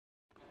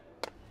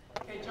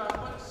Okay, John,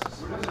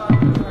 what's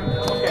on right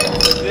now? Okay,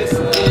 so this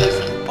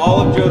is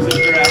all of Joseph's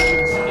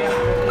directions.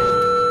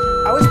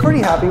 Yeah. I was pretty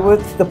happy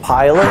with the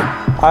pilot.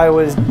 I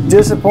was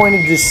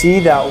disappointed to see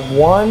that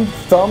one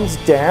thumbs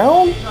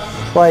down.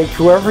 Like,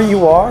 whoever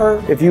you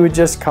are, if you would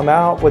just come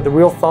out with the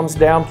real thumbs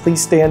down,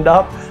 please stand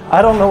up.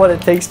 I don't know what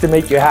it takes to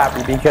make you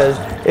happy, because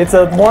it's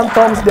a one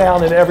thumbs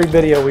down in every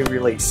video we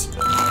release.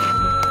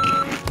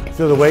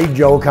 So the way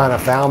Joe kind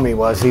of found me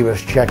was he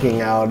was checking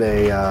out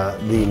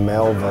the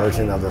male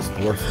version of the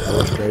Sports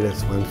Illustrated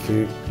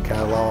swimsuit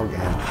catalog,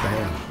 and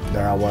bam,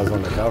 there I was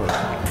on the cover.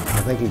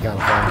 I think he kind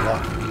of fell in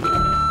love.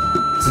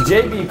 So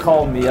JB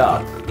called me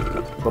up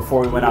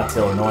before we went out to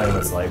Illinois and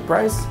was like,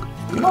 Bryce,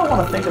 you might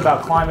want to think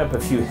about climbing up a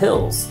few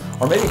hills,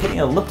 or maybe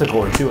hitting an elliptical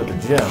or two at the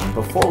gym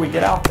before we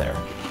get out there.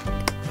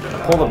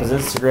 I pulled up his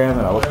Instagram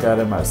and I looked at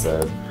him, I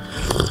said,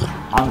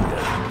 I'm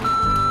good.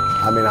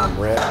 I mean, I'm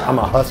ripped. I'm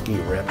a husky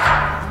rip.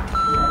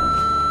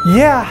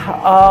 Yeah,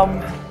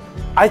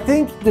 I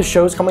think the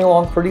show's coming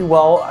along pretty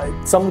well.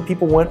 Some of the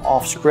people went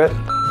off script.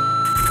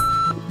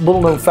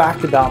 Little known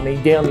fact about me,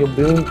 Daniel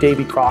Boone,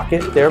 Davy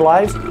Crockett, their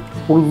lives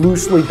were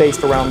loosely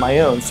based around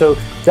my own. So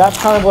that's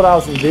kind of what I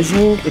was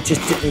envisioning. It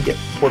just didn't get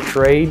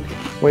portrayed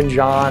when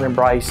John and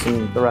Bryce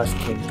and the rest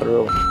came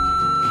through.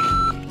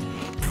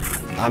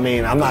 I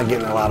mean, I'm not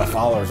getting a lot of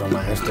followers on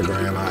my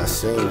Instagram. I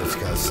assume it's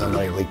because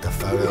somebody leaked a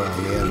photo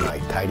of me in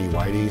like tighty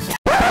whities.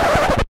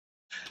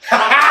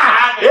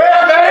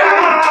 Yeah, man!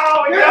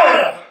 Oh,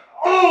 yeah!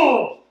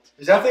 Oh!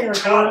 Is that thing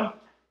recording?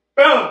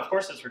 Boom! Of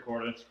course it's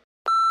recorded.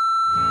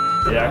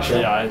 Yeah,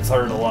 actually, it's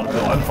hard a lot of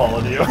people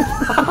unfollowed you.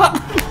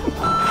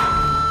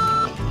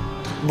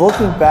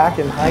 Looking back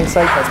in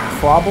hindsight, that's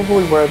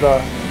probably where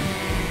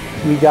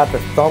we got the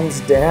thumbs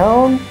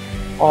down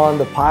on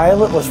the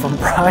pilot was from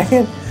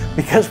Brian,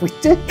 because we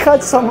did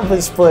cut some of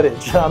his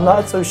footage. I'm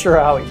not so sure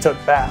how he took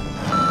that.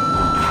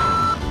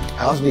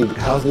 How's the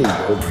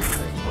Goldberg thing?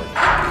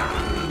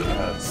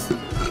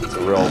 It's a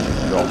real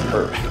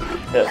hurt.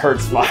 It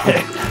hurts my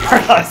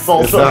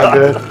soul. It's not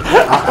good.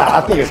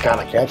 I think it's kind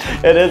of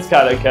catchy. It is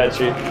kind of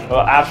catchy.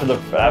 Well,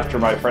 after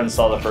my friends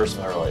saw the first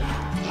one, they were like,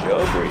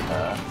 Joe,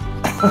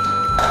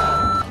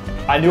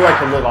 I knew I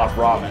could live off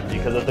ramen,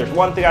 because if there's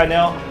one thing I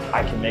know,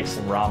 I can make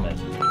some ramen.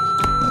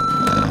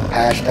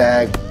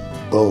 Hashtag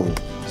boom,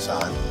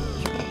 son.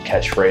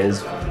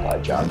 Catchphrase by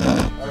John.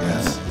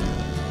 Yes.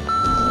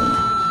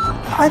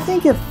 I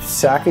think if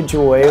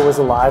Sacagawea was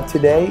alive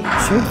today,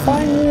 she would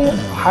find me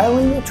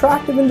highly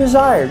attractive and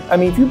desired. I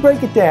mean, if you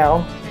break it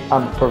down,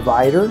 I'm a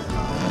provider,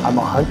 I'm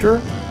a hunter,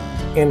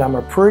 and I'm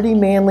a pretty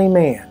manly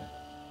man.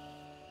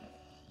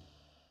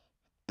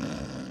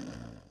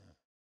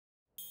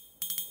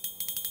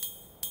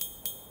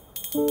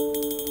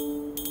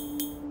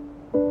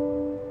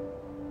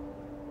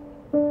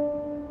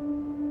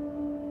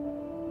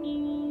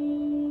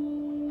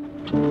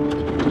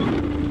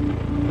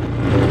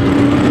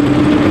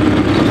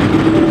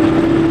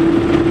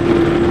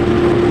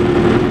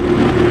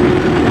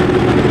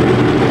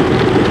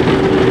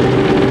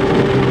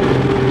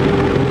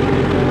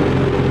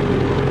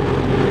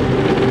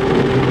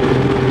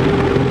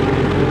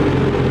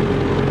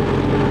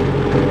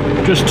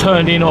 Just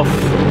turned in off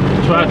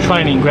to our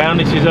training ground.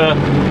 This is a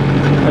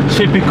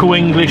typical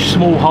English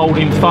small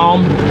holding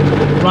farm.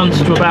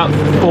 Runs to about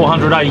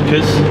 400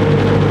 acres.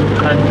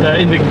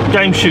 And in the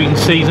game shooting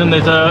season,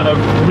 there's a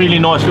really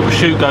nice little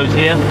shoot goes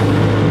here.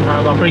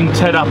 I bring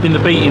Ted up in the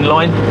beating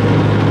line.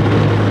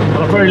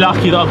 And I'm very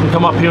lucky that I can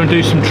come up here and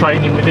do some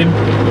training with him.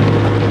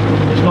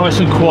 It's nice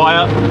and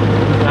quiet.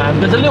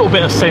 And there's a little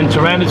bit of scent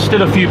around. There's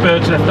still a few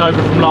birds left over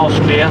from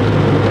last year.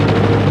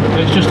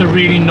 It's just a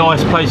really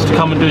nice place to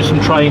come and do some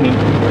training.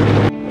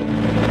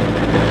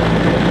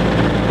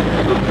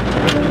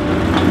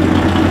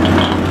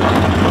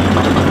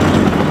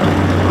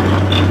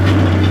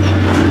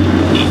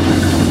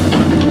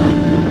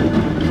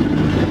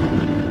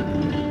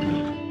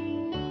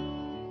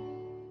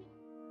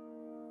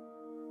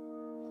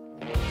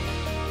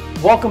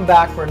 Welcome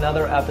back for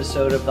another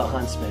episode of The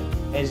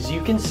Huntsman. As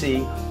you can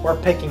see,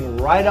 we're picking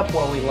right up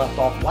where we left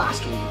off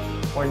last week,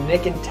 where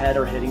Nick and Ted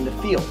are hitting the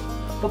field.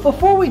 But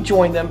before we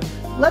join them,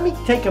 let me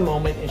take a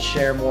moment and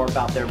share more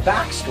about their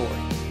backstory.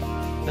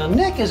 Now,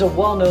 Nick is a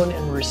well-known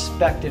and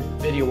respected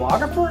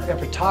videographer and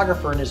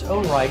photographer in his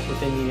own right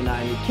within the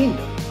United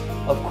Kingdom.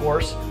 Of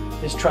course,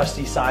 his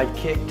trusty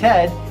sidekick,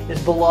 Ted,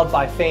 is beloved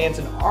by fans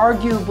and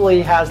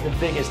arguably has the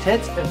biggest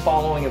hits and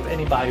following of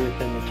anybody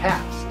within the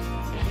cast.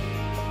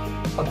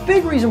 A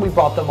big reason we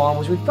brought them on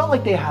was we felt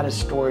like they had a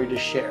story to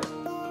share.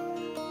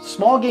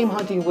 Small game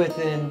hunting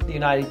within the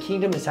United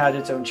Kingdom has had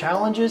its own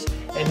challenges,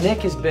 and Nick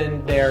has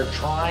been there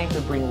trying to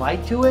bring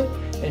light to it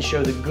and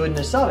show the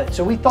goodness of it.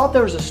 So we thought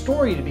there was a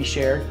story to be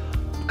shared,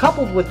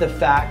 coupled with the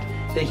fact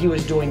that he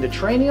was doing the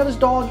training of his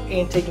dog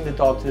and taking the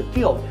dog to the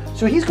field.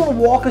 So he's going to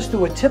walk us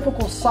through a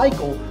typical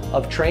cycle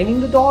of training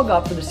the dog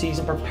up for the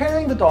season,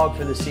 preparing the dog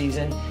for the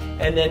season,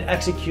 and then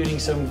executing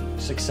some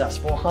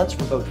successful hunts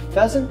for both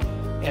pheasant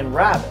and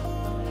rabbit.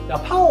 Now,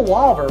 Powell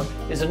Lawver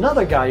is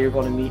another guy you're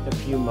going to meet in a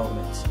few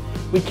moments.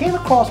 We came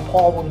across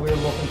Paul when we were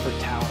looking for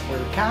talent. We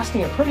were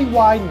casting a pretty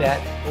wide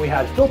net, and we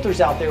had filters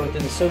out there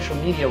within the social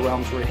media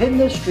realms. We were hitting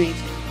those streets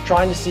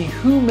trying to see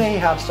who may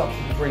have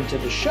something to bring to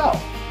the show.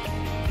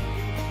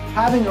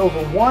 Having over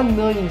 1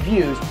 million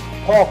views,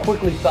 Paul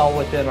quickly fell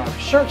within our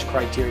search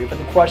criteria, but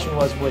the question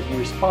was, would he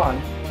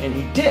respond? And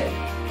he did.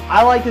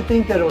 I like to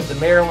think that it was the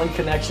Maryland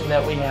connection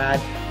that we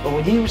had, but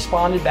when he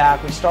responded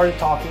back, we started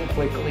talking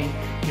quickly.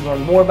 He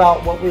learned more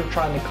about what we were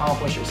trying to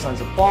accomplish at Sons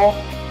of Fall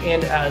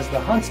and as the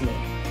Huntsman,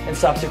 and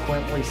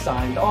subsequently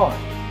signed on.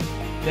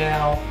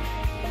 Now,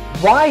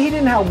 why he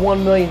didn't have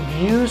 1 million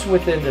views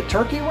within the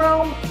turkey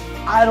realm,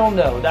 I don't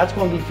know. That's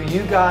going to be for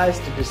you guys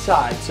to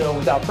decide. So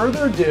without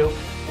further ado,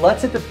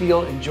 let's hit the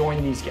field and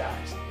join these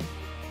guys.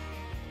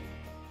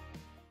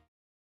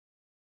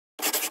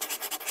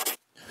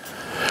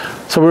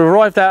 So we've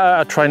arrived at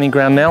our training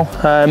ground now,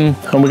 and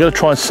we're going to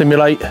try and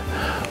simulate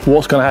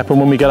what's going to happen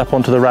when we get up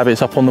onto the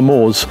rabbits up on the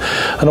moors.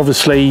 And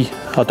obviously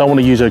I don't want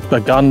to use a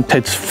gun.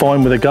 Ted's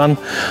fine with a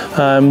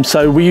gun,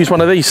 so we use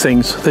one of these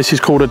things. This is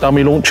called a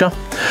dummy launcher.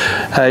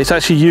 It's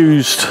actually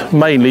used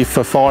mainly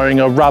for firing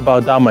a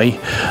rubber dummy,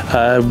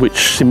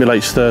 which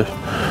simulates the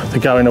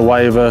going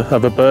away of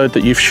a bird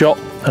that you've shot,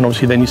 and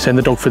obviously then you send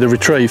the dog for the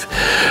retrieve.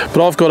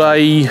 But I've got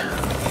a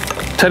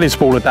tennis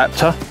ball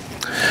adapter,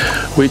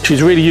 which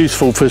is really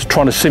useful for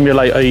trying to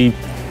simulate a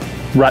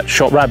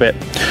shot rabbit.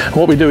 And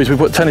what we do is we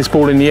put tennis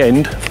ball in the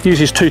end,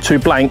 uses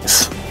 2-2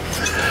 blanks,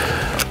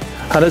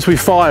 and as we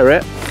fire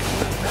it,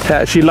 it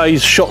actually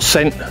lays shot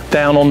scent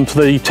down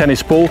onto the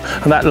tennis ball,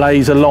 and that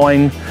lays a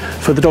line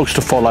for the dogs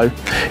to follow.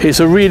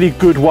 It's a really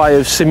good way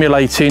of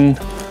simulating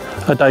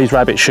a day's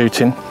rabbit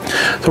shooting.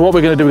 So what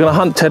we're going to do, we're going to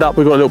hunt Ted up.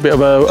 We've got a little bit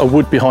of a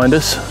wood behind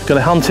us. We're going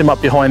to hunt him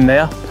up behind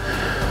there,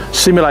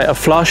 simulate a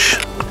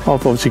flush. I'm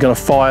obviously going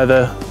to fire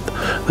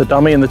the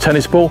dummy and the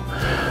tennis ball,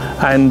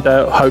 and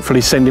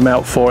hopefully send him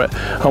out for it.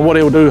 And what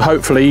he'll do,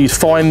 hopefully, is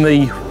find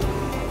the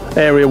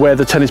area where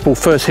the tennis ball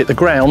first hit the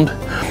ground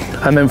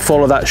and then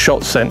follow that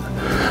shot scent.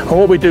 And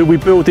what we do, we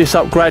build this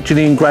up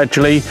gradually and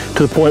gradually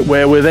to the point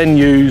where we'll then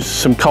use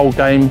some cold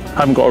game. I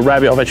haven't got a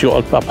rabbit, I've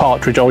actually got a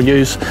partridge I'll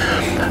use,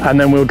 and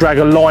then we'll drag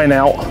a line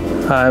out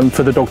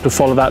for the dog to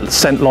follow that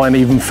scent line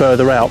even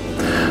further out.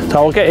 So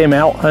I'll get him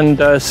out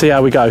and see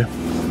how we go.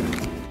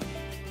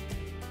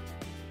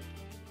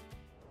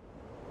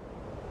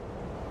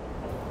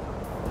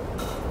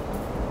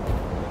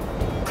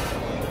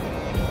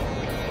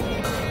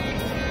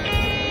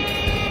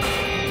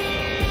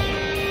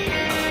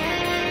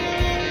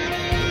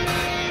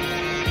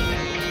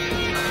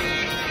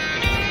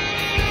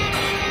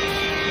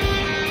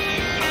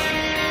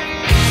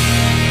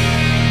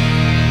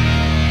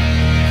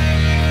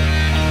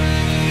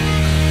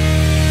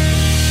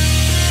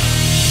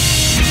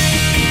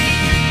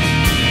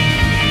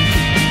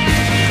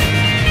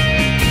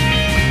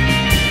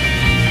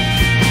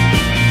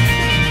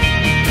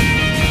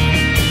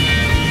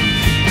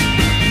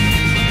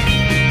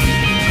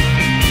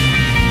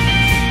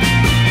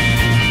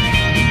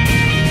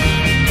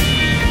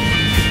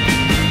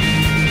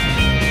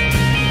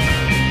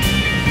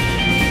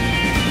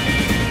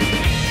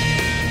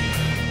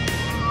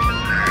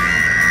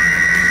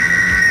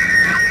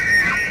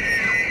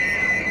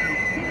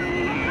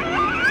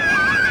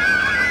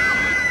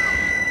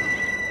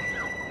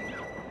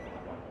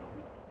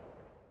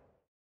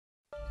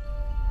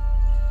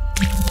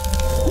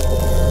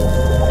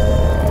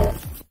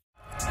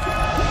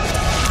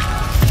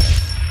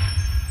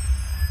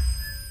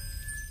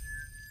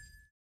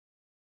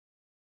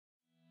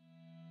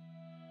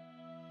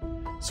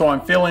 So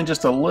I'm feeling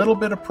just a little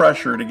bit of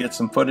pressure to get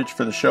some footage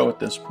for the show at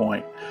this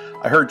point.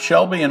 I heard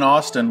Shelby and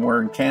Austin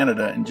were in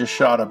Canada and just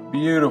shot a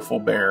beautiful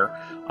bear.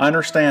 I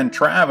understand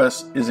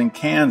Travis is in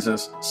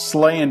Kansas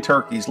slaying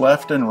turkeys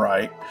left and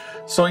right.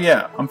 So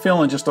yeah, I'm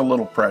feeling just a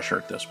little pressure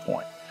at this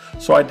point.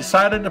 So I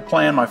decided to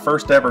plan my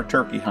first ever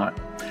turkey hunt.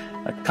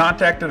 I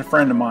contacted a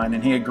friend of mine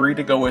and he agreed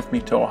to go with me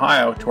to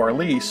Ohio to our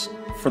lease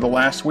for the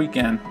last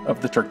weekend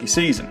of the turkey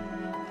season.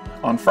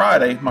 On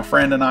Friday, my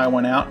friend and I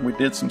went out and we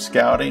did some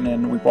scouting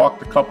and we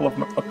walked a couple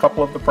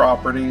of the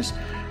properties,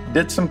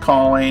 did some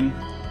calling.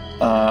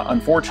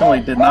 Unfortunately,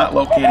 did not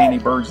locate any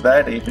birds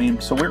that evening,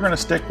 so we were going to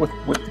stick with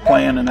the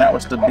plan, and that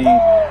was to be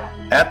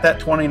at that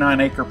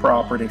 29-acre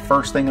property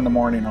first thing in the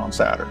morning on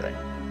Saturday.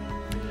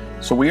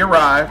 So we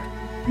arrived,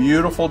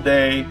 beautiful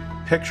day,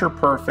 picture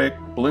perfect,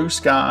 blue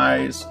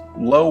skies,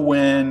 low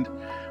wind,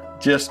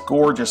 just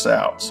gorgeous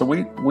out. So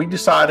we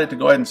decided to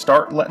go ahead and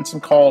start letting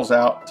some calls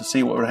out to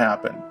see what would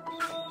happen.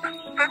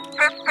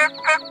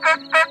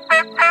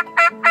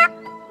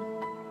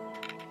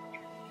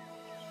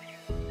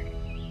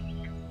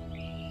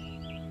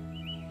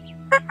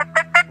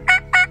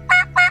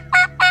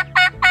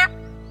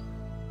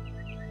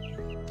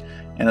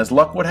 And as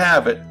luck would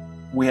have it,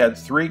 we had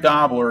 3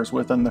 gobblers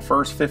within the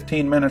first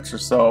 15 minutes or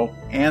so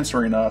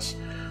answering us.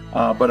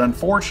 But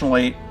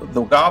unfortunately,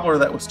 the gobbler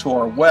that was to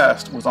our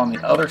west was on the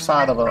other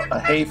side of a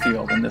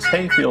hayfield, and this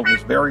hayfield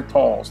was very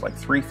tall. It's like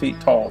 3 feet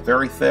tall,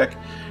 very thick,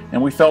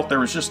 and we felt there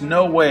was just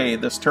no way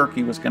this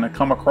turkey was going to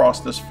come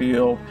across this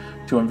field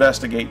to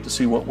investigate to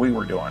see what we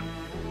were doing.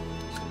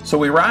 So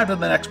we arrived at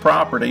the next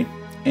property,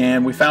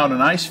 and we found a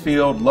nice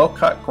field,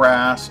 low-cut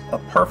grass, a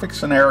perfect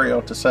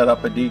scenario to set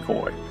up a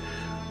decoy.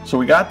 So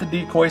we got the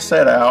decoy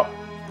set out.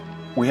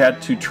 We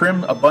had to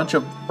trim a bunch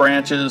of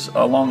branches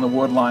along the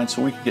wood line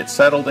so we could get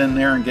settled in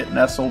there and get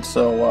nestled,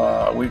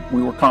 so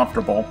we were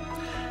comfortable.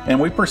 And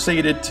we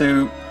proceeded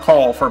to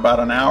call for about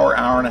an hour,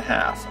 hour and a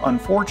half.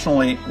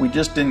 Unfortunately, we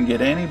just didn't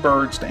get any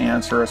birds to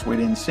answer us. We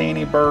didn't see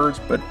any birds,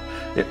 but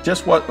it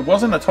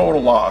wasn't a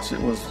total loss. It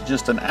was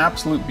just an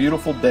absolute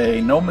beautiful day,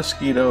 no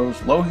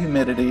mosquitoes, low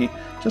humidity,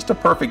 just a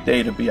perfect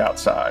day to be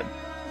outside.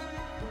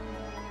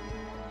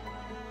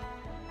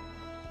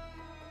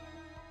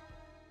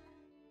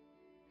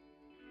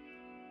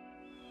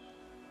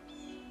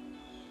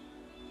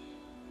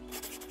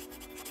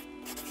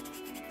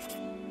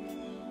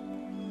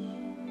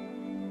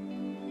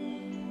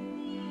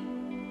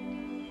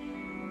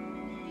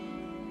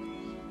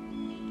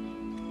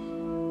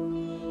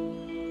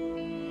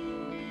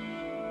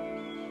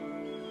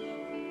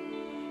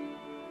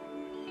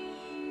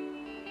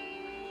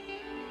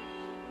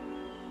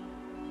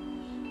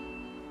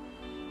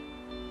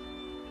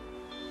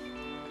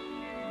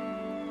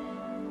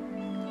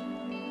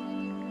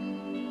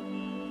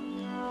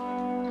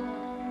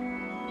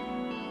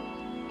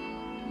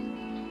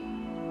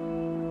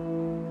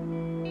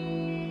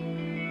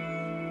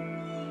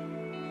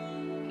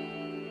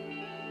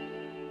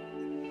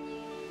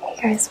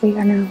 Hey guys, we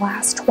are in our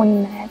last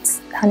 20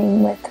 minutes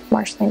hunting with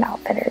Marshland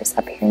Outfitters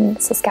up here in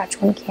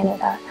Saskatchewan,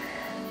 Canada.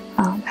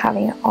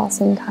 Having an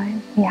awesome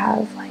time. We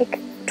have like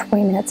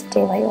 20 minutes of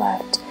daylight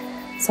left,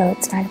 so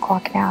it's 9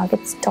 o'clock now. It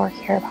gets dark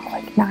here about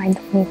like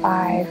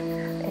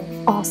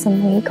 9:25.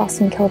 Awesome week.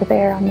 Austin killed a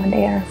bear on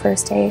Monday on our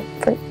first day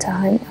to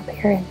hunt up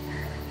here,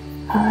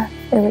 and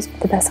it was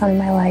the best hunt of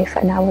my life,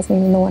 and I wasn't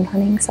even the one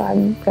hunting, so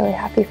I'm really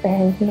happy for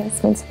him. He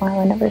has been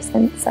smiling ever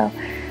since. So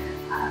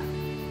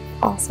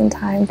awesome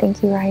time.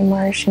 Thank you, Ryan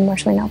Marsh and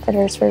Marshland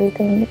Outfitters, for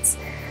everything. It's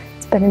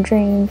been a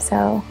dream,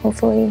 so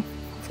hopefully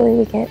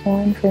we get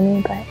one for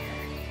me, but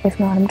if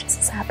not, I'm just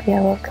as happy. I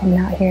love coming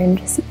out here and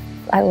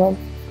I love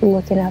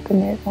looking up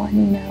and there's one,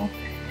 you know,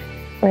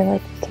 where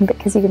like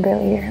because you can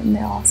barely hear them.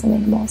 They're awesome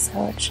animals,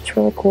 so it's just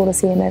really cool to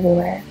see them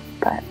everywhere.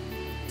 But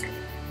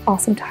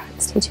awesome time.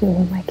 Stay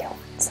tuned when I kill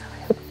one. So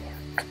I hope you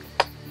do.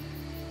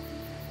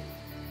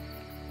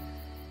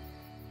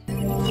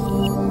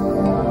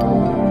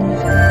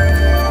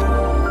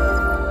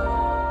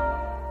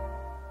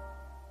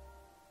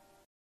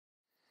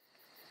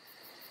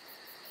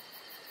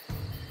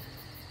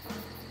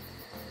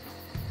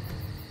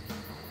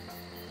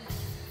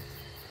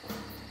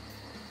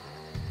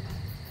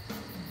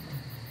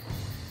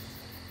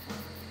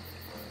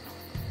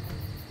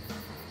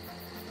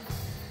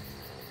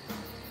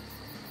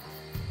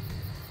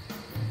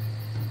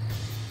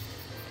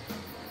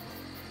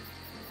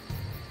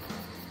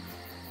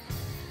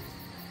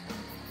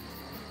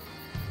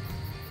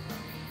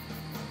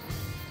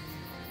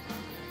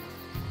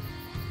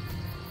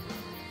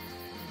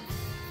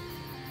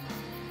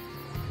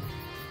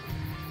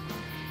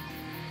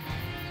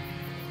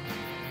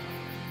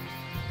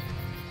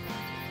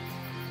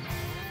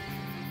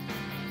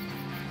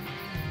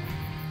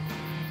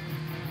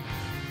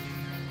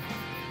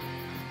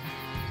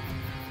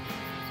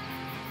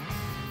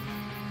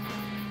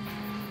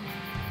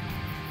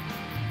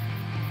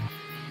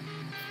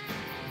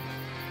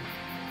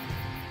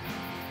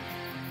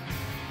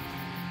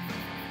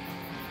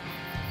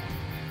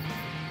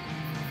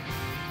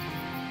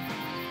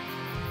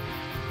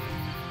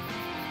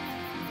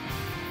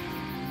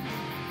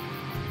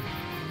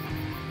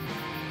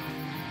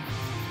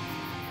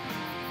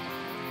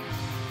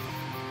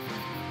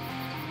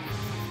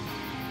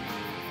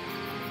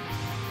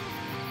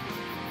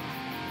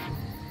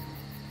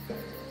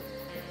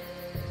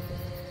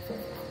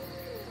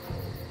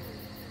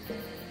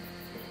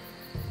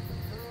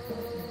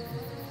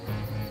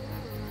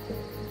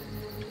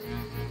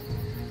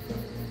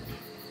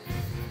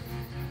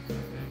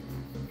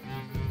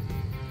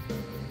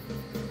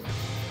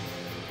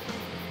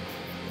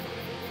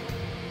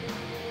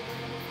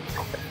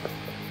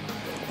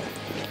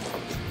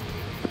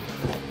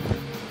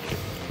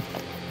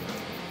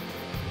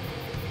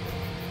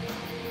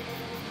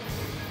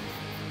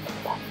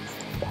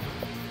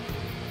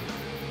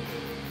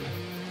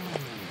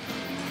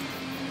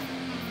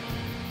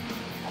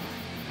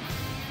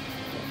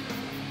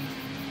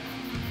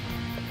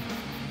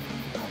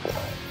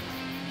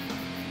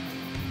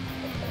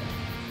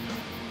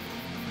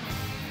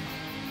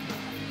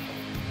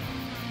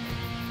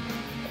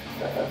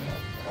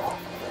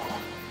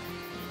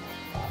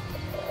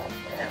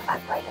 I'm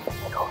right in the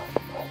middle of the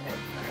desert.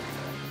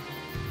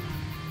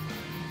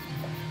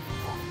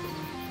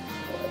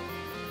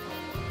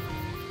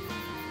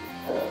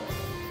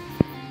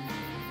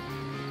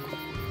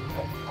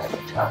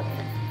 Good job.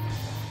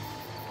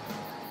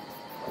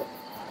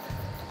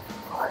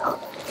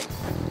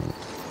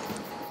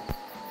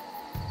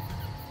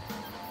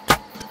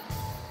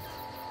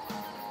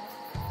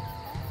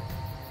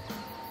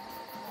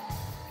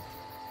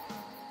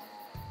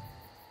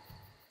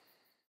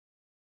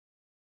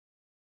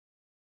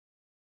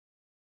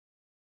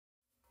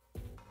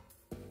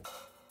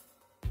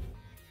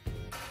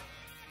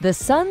 The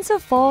Sons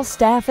of Fall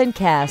staff and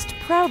cast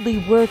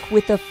proudly work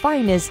with the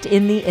finest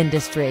in the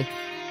industry.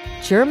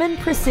 German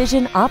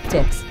precision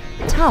optics,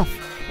 tough,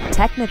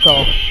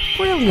 technical,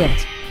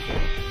 brilliant.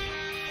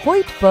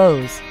 Hoyt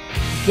bows.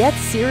 Get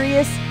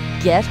serious,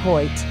 get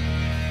Hoyt.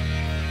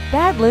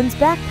 Badlands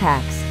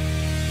backpacks.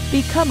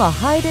 Become a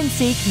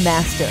hide-and-seek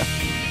master.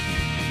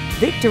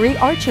 Victory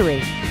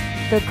Archery.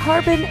 The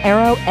carbon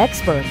arrow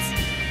experts.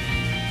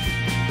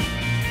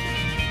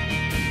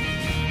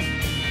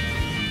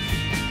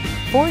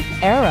 Fourth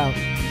Arrow,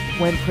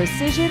 when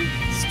precision,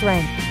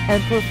 strength,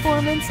 and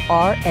performance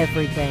are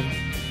everything.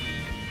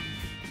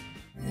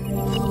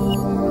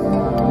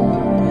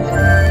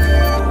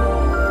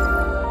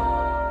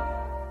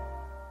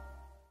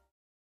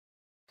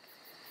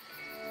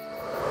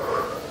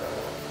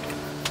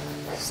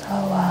 So,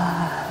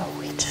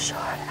 we just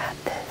shot at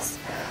this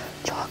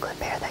chocolate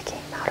bear that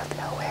came out of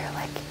nowhere.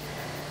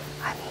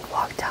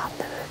 Walked down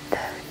the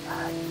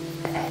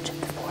edge of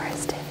the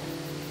forest, and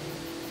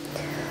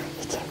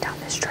he came down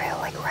this trail,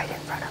 right in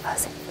front of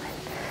us, and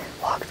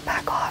walked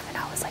back off, and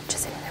I was,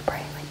 just sitting there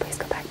praying, please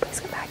come back, and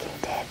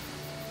he did.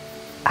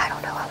 I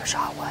don't know how the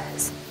shot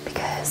was,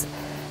 because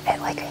it,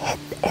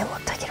 it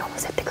looked like it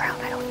almost hit the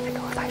ground. I don't even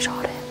know if I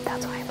shot him.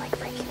 That's why I'm,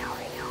 freaking out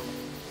right now.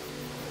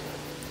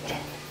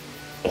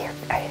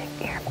 I didn't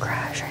hear him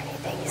crash or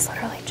anything. He's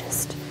literally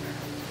just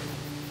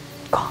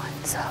gone,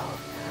 so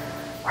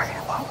we're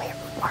gonna wait.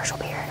 Marshall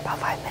will be here in about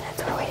 5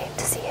 minutes. We're waiting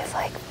to see if,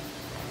 anything,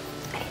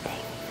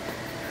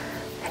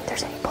 if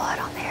there's any blood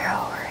on the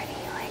arrow or any,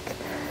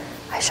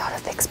 I shot a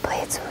fixed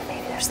blade, so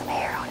maybe there's some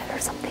hair on it or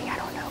something. I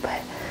don't know,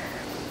 but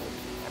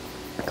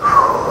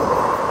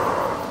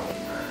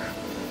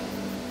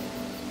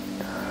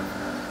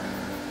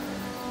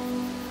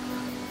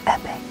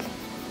epic.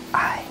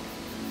 I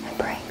am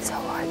praying so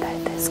hard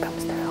that this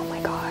comes through. Oh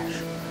my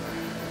gosh.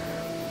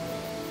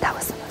 That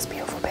was the most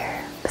beautiful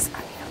bear.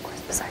 Of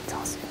course, besides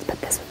Austin's, but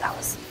that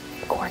was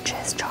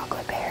gorgeous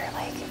chocolate bear,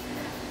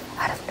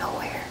 out of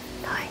nowhere.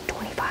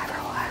 9:25,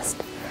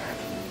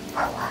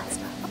 our last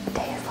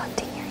day of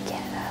hunting here in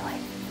Canada.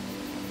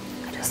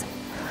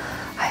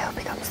 I hope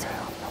it comes through.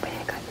 I'm hoping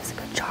it's a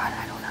good shot.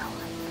 I don't know.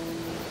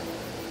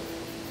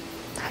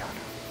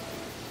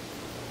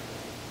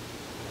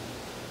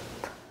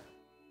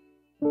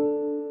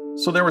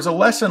 So there was a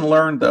lesson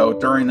learned, though,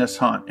 during this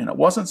hunt, and it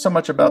wasn't so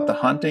much about the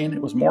hunting,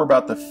 it was more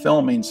about the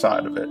filming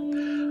side of it.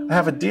 I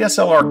have a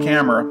DSLR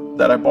camera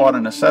that I bought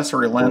an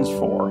accessory lens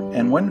for,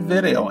 and when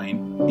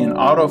videoing in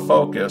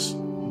autofocus,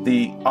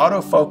 the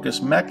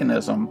autofocus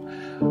mechanism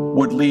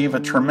would leave a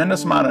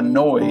tremendous amount of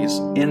noise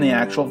in the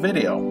actual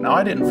video. Now,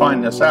 I didn't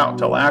find this out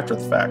till after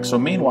the fact, so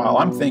meanwhile,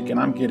 I'm thinking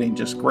I'm getting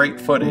just great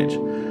footage.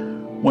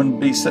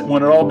 When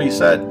it all be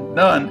said and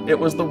done, it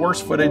was the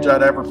worst footage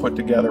I'd ever put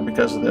together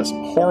because of this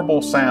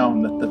horrible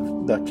sound that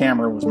the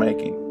camera was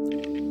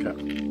making. Got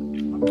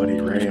my buddy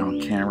Ray on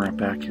camera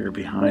back here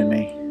behind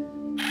me.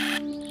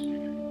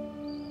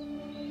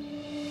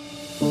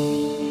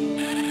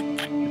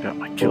 I got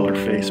my killer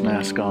face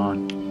mask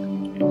on.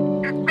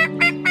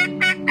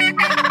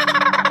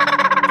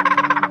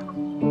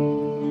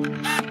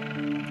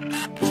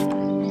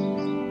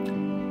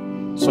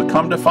 So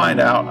come to find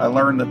out, I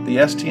learned that the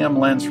STM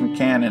lens from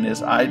Canon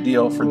is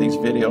ideal for these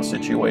video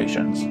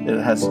situations. It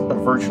has a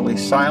virtually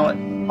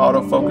silent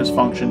autofocus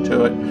function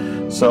to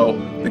it. So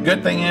the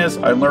good thing is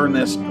I learned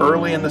this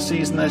early in the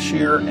season this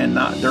year and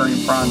not during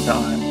prime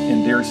time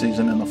in deer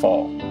season in the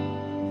fall.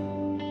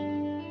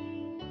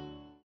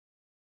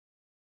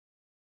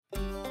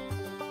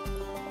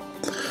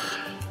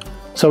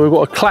 So we've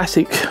got a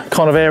classic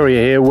kind of area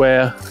here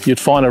where you'd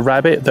find a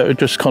rabbit that would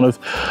just kind of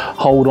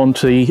hold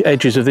onto the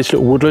edges of this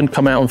little woodland,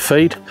 come out and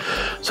feed.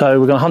 So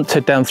we're going to hunt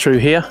Ted down through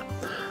here,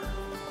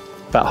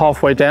 about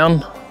halfway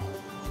down,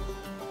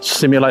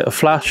 simulate a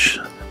flash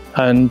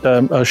and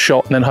a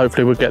shot, and then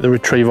hopefully we'll get the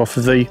retrieve off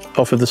of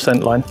the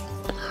scent line.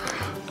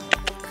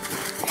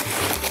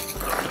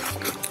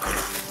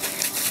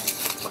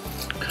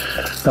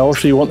 Now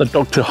obviously you want the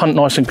dog to hunt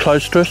nice and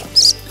close to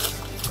us.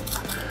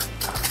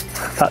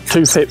 That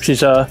 2 pips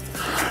is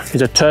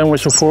a turn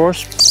whistle for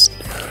us.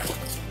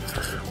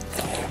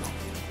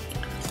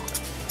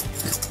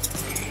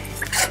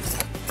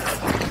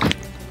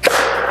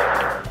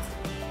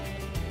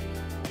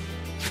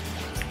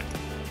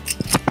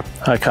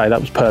 Okay,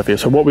 that was perfect.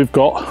 So what we've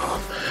got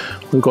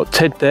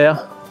Ted there,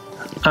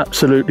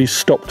 absolutely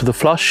stopped to the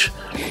flush,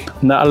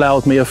 and that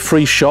allowed me a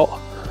free shot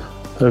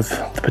of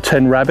the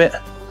pretend rabbit.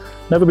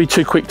 Never be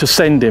too quick to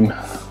send him.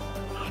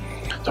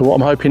 So what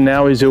I'm hoping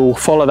now is he'll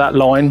follow that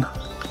line.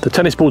 The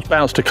tennis ball's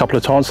bounced a couple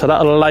of times, so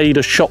that'll lay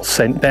the shot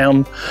scent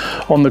down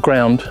on the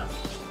ground.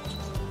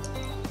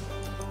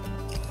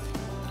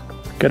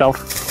 Get off.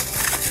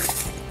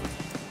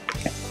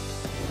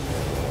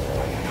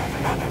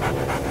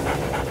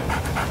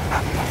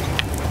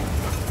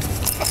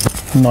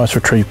 Nice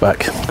retrieve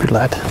back. Good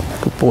lad.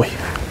 Good boy.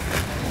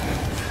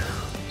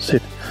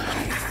 Sit.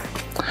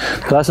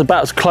 So that's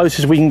about as close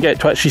as we can get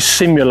to actually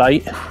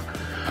simulate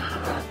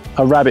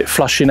a rabbit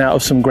flushing out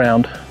of some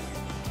ground.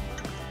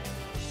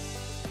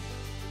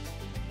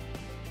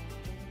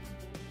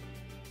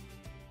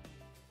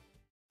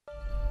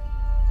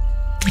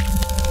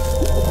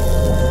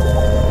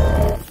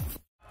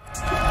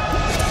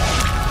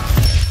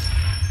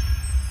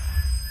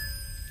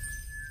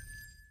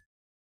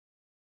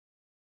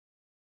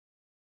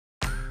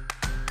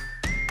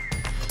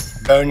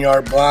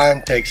 Boneyard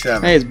blind, take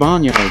 7. Hey, it's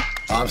Boneyard.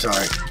 Oh, I'm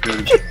sorry.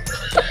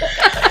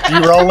 You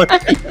rolling?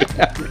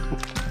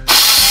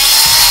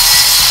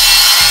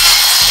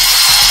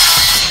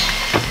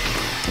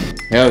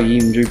 Hell, you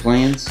even drew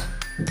plans?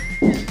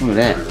 Look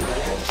at that.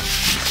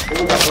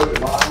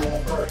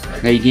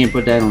 Hey, you can't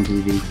put that on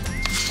TV.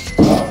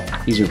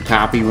 These are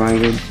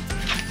copyrighted.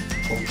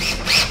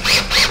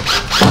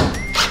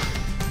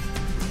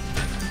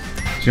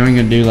 So you're only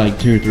gonna do like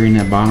 2 or 3 in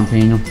that bottom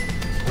panel.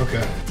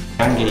 Okay.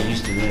 I can get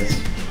used to this.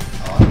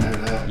 Oh, I know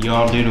that. You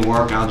all do the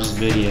work, I'll just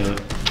video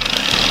it.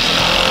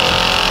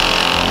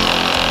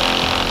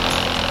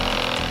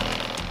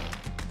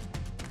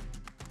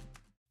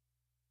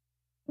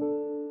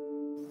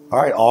 All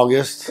right,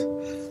 August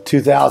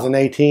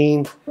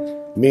 2018.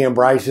 Me and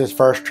Bryce's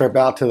first trip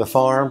out to the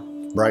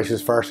farm.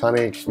 Bryce's first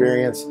hunting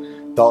experience.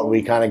 Thought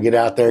we'd kind of get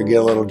out there, get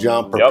a little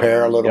jump,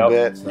 prepare a little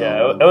bit. So.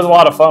 Yeah, it was a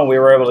lot of fun. We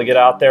were able to get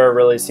out there,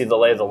 really see the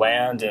lay of the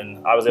land,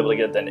 and I was able to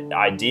get an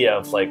idea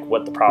of like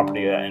what the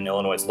property in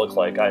Illinois looked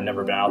like. I had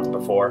never been out there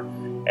before.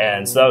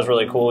 And so that was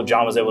really cool.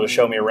 John was able to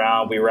show me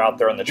around. We were out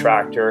there on the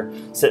tractor,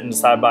 sitting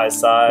side by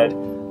side.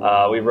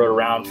 We rode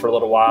around for a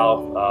little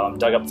while,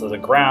 dug up to the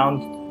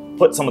ground,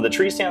 put some of the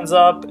tree stands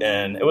up,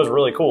 and it was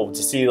really cool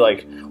to see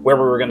like where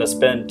we were going to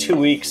spend 2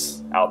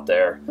 weeks out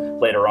there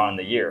later on in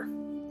the year.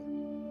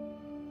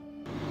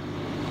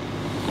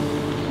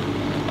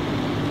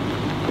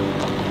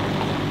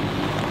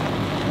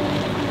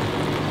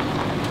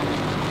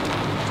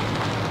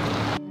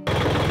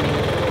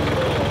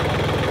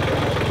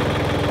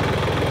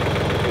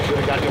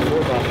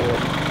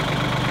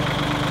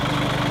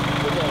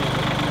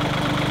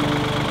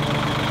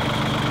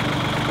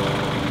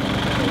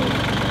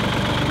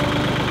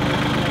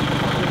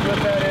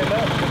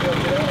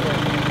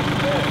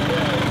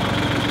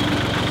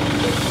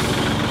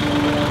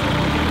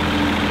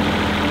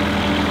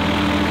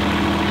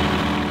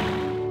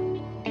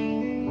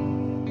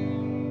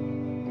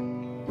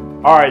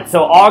 All right,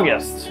 so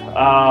August,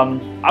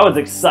 I was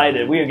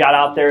excited. We got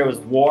out there, it was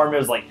warm, it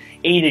was like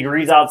 80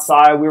 degrees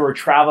outside. We were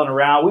traveling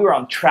around, we were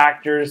on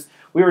tractors,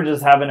 we were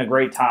just having a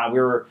great time. We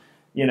were,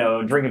 you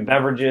know, drinking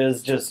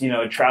beverages, just, you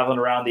know, traveling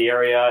around the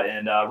area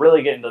and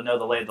really getting to know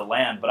the lay of the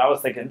land. But I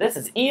was thinking, this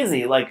is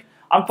easy. Like,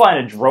 I'm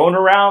flying a drone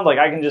around, like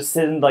I can just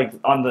sit in like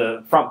on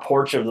the front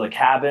porch of the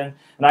cabin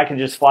and I can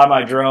just fly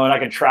my drone, I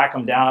can track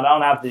them down. I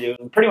don't have to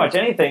do pretty much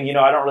anything, you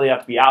know, I don't really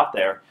have to be out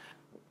there.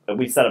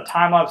 We set up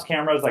time-lapse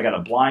cameras. I got a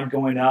blind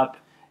going up,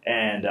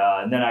 and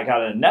then I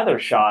got another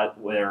shot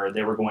where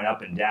they were going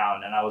up and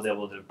down, and I was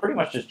able to pretty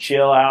much just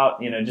chill out,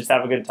 you know, just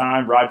have a good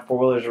time, ride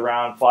four-wheelers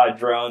around, fly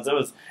drones. It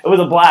was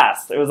a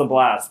blast. It was a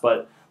blast,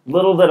 but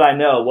little did I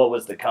know what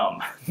was to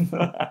come.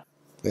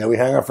 Yeah, we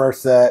hung our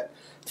first set.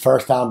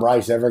 First time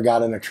Bryce ever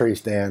got in a tree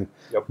stand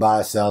by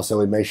himself, so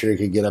we made sure he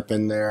could get up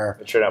in there,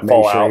 made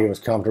sure he was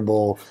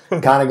comfortable.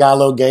 Kind of got a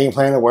little game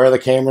plan of where the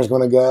camera's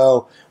going to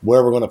go,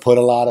 where we're going to put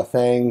a lot of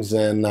things,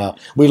 and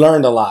we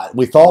learned a lot.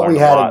 We thought we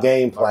had a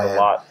game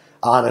plan.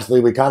 Honestly,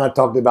 we kind of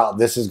talked about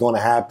this is going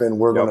to happen,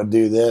 we're going to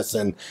do this,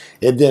 and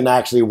it didn't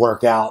actually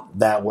work out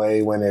that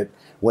way when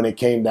it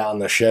came down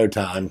to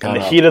showtime. In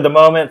the heat of the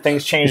moment,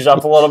 things changed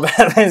up a little bit.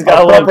 Things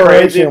got a little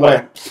crazy.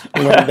 Went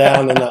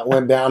down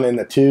in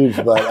the tubes,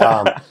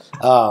 but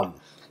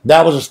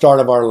that was the start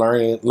of our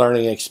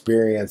learning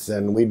experience,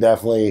 and we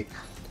definitely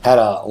had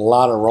a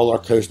lot of roller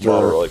coaster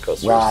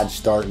rides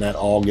starting at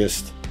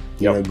August,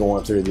 you know,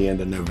 going through the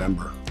end of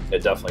November.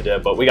 It definitely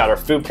did, but we got our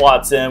food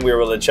plots in. We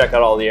were able to check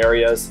out all the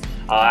areas.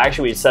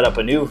 Actually, we set up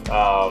a new,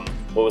 a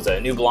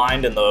new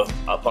blind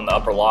up on the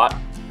upper lot.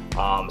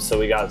 So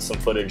we got some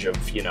footage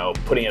of, you know,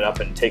 putting it up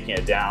and taking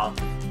it down.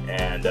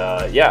 And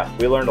yeah,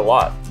 we learned a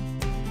lot.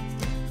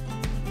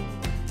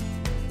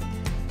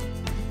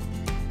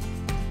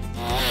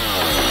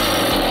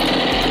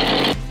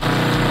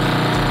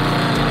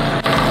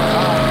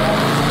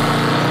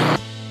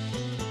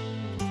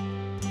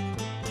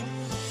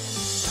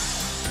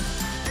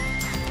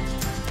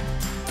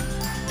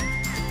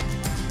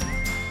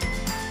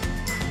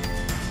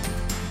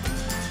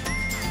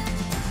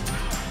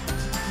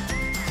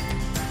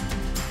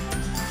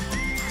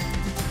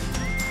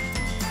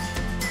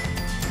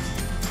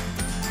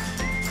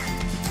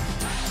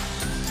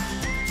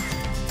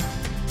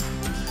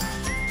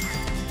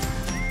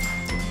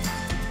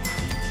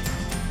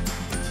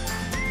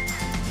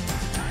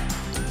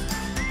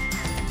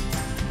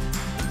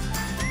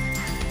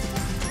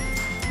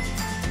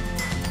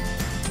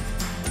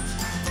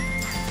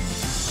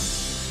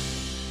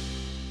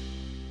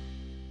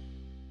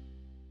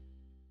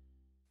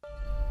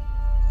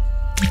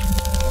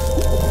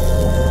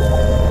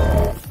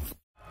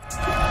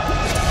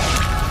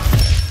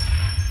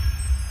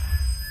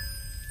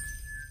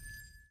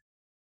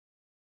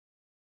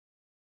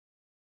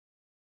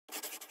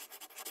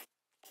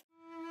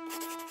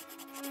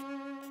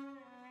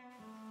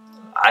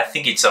 I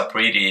think it's a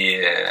pretty,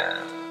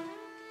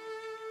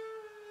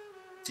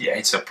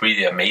 it's a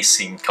pretty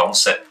amazing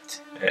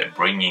concept,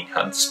 bringing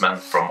huntsmen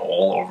from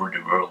all over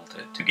the world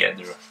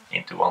together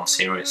into one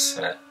series.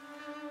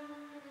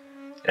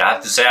 And I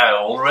have to say I'm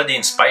already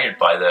inspired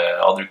by the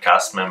other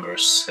cast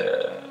members,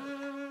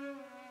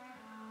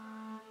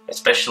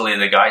 especially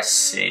the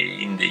guys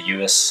in the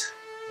US.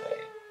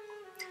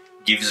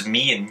 Gives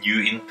me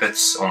new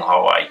inputs on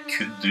how I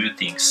could do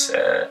things,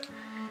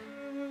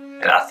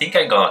 and I think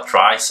I'm gonna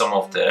try some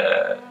of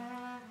the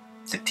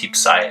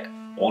tips I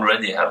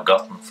already have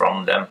gotten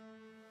from them.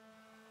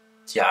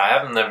 Yeah, I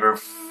have never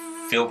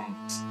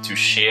filmed to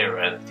share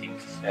anything.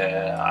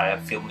 I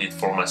have filmed it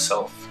for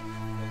myself,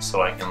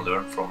 so I can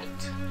learn from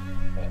it.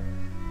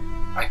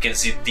 I can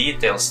see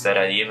details that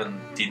I even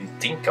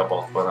didn't think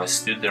about when I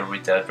stood there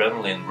with the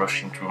adrenaline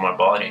rushing through my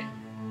body.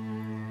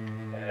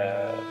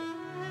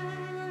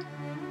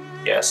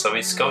 Yeah, so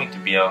it's going to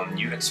be a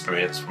new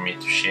experience for me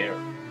to share.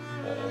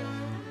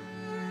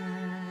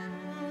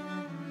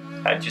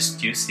 I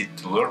just used it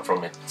to learn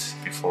from it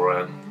before,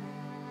 and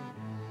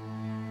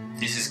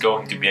this is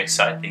going to be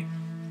exciting.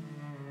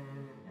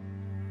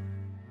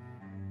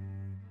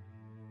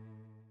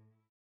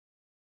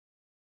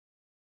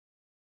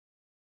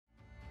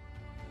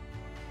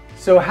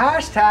 So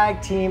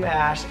hashtag Team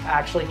Ash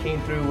actually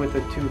came through with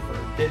a twofer.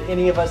 Did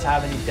any of us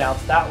have any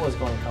doubts that was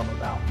going to come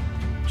about?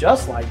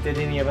 Just like, did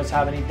any of us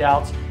have any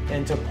doubts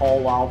into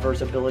Paul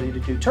Wilver's ability to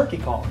do turkey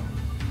calling?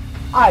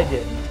 I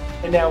didn't,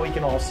 and now we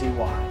can all see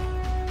why.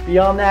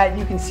 Beyond that,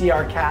 you can see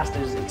our cast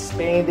is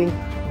expanding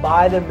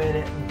by the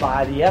minute,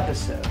 by the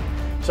episode.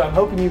 So I'm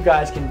hoping you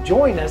guys can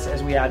join us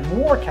as we add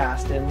more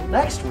cast in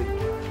next week.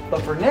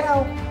 But for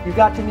now, you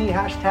got to meet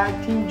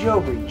hashtag Team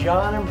Joby,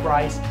 John and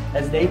Bryce,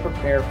 as they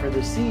prepare for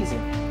the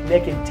season.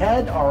 Nick and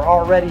Ted are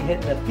already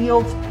hitting the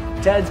fields.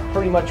 Ted's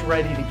pretty much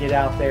ready to get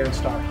out there and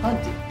start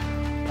hunting.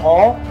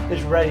 Paul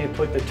is ready to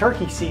put the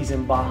turkey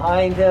season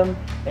behind him,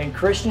 and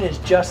Christian is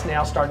just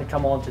now starting to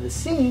come onto the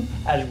scene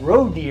as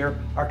roe deer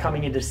are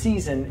coming into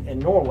season in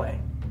Norway.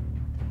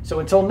 So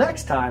until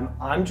next time,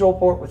 I'm Joel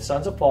Port with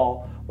Sons of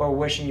Fall, where we're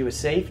wishing you a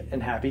safe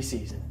and happy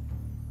season.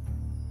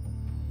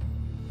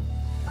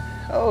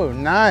 Oh,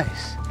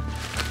 nice.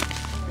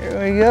 Here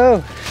we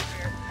go.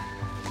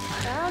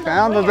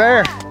 Found the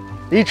bear.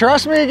 You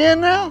trust me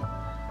again now?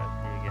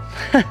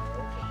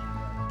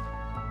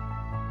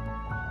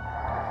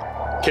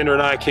 Kendra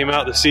and I came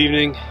out this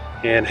evening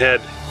and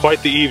had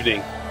quite the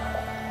evening.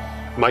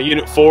 My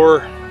Unit 4,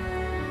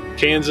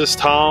 Kansas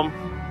Tom,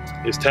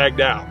 is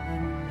tagged out.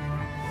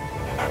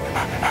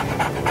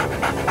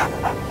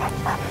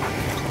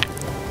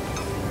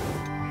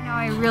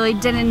 I really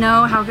didn't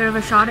know how good of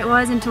a shot it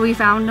was until we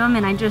found him,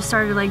 and I just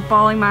started like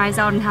bawling my eyes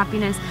out in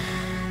happiness